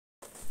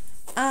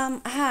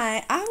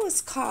Hi, I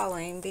was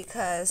calling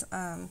because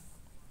I'm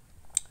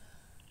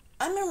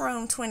in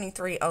room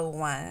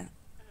 2301.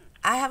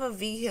 I have a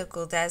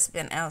vehicle that's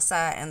been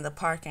outside in the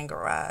parking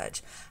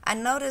garage. I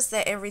noticed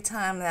that every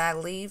time that I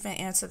leave and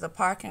enter the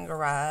parking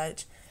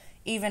garage,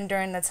 even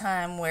during the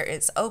time where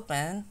it's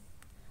open,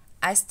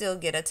 I still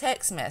get a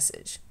text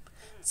message.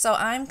 So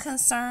I'm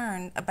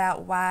concerned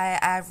about why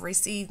I've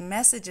received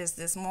messages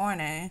this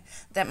morning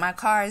that my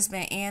car has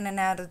been in and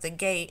out of the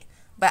gate,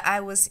 but I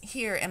was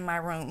here in my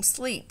room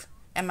sleep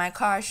and my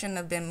car shouldn't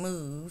have been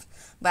moved.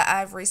 But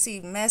I've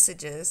received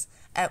messages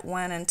at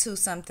 1 and 2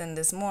 something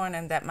this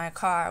morning that my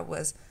car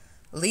was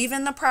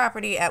leaving the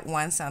property at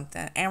 1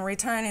 something and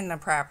returning the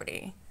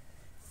property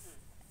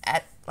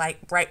at like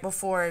right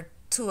before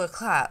 2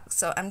 o'clock.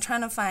 So I'm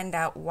trying to find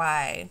out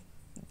why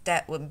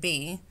that would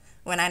be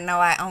when I know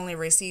I only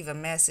receive a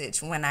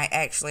message when I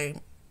actually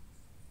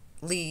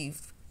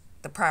leave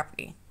the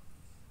property.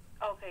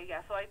 Okay,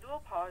 yeah, so I do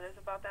apologize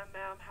about that,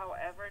 ma'am.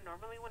 However,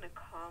 normally when it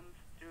comes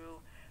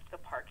through the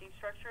parking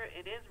structure,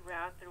 it is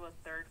ran through a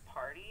third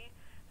party.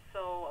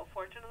 So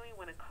unfortunately,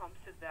 when it comes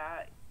to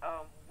that,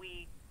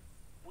 we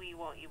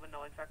won't even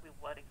know exactly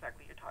what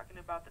exactly you're talking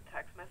about, the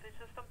text message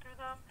system through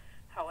them.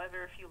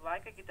 However, if you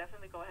like, I could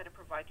definitely go ahead and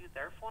provide you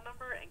their phone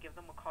number and give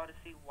them a call to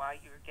see why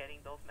you're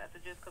getting those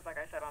messages. Because like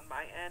I said, on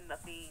my end,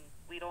 nothing,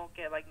 we don't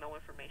get like no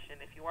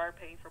information if you are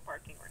paying for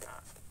parking or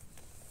not.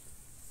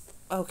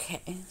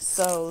 Okay,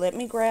 so let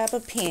me grab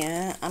a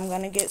pen. I'm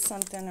going to get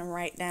something and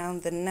write down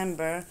the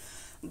number.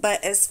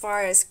 But as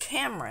far as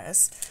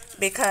cameras,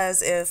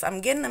 because if I'm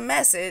getting a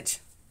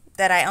message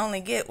that I only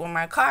get when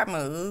my car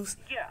moves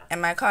Yeah.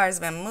 and my car's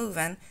been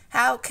moving,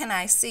 how can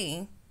I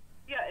see?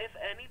 Yeah, if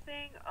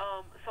anything,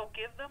 so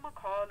give them a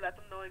call, let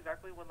them know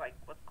exactly what's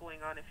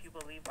going on. If you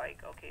believe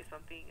like okay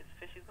something is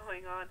fishy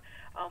going on,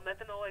 let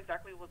them know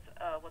exactly what's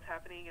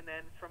happening. And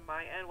then from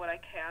my end, what I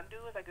can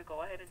do is I could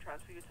go ahead and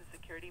transfer you to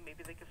security.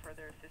 Maybe they could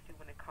further assist you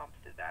when it comes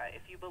to that.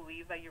 If you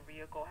believe that your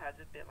vehicle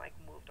hasn't been like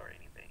moved or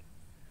anything.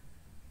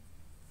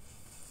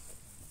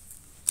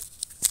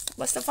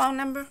 What's the phone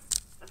number?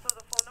 And so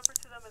the phone number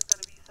to them is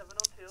going to be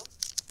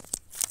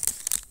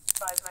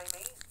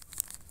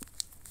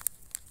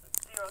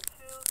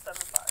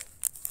 702-598-0275.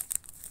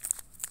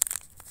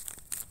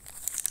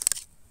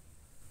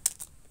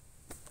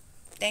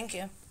 Thank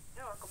you.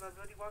 You're welcome. Now,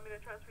 do you want me to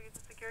transfer you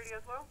to security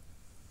as well?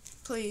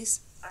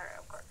 Please. All right,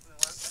 of course. Give me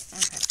 1 second.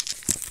 Okay.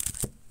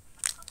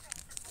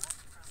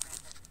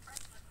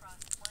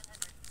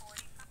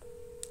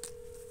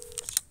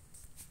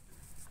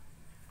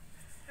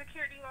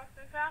 Security lost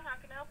and found. How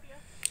can I help you?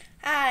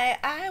 Hi,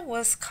 I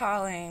was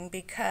calling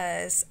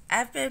because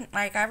I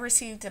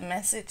received a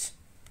message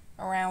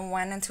around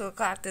 1 and 2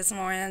 o'clock this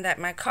morning that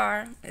my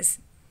car is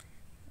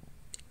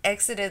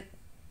exited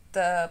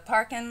the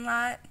parking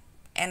lot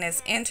and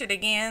it's entered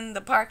again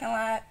the parking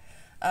lot.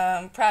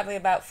 Probably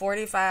about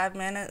 45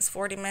 minutes,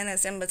 40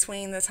 minutes in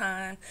between the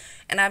time.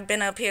 And I've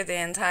been up here the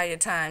entire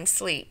time,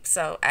 sleep.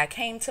 So I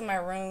came to my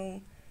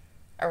room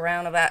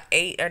around about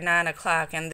 8 or 9 o'clock and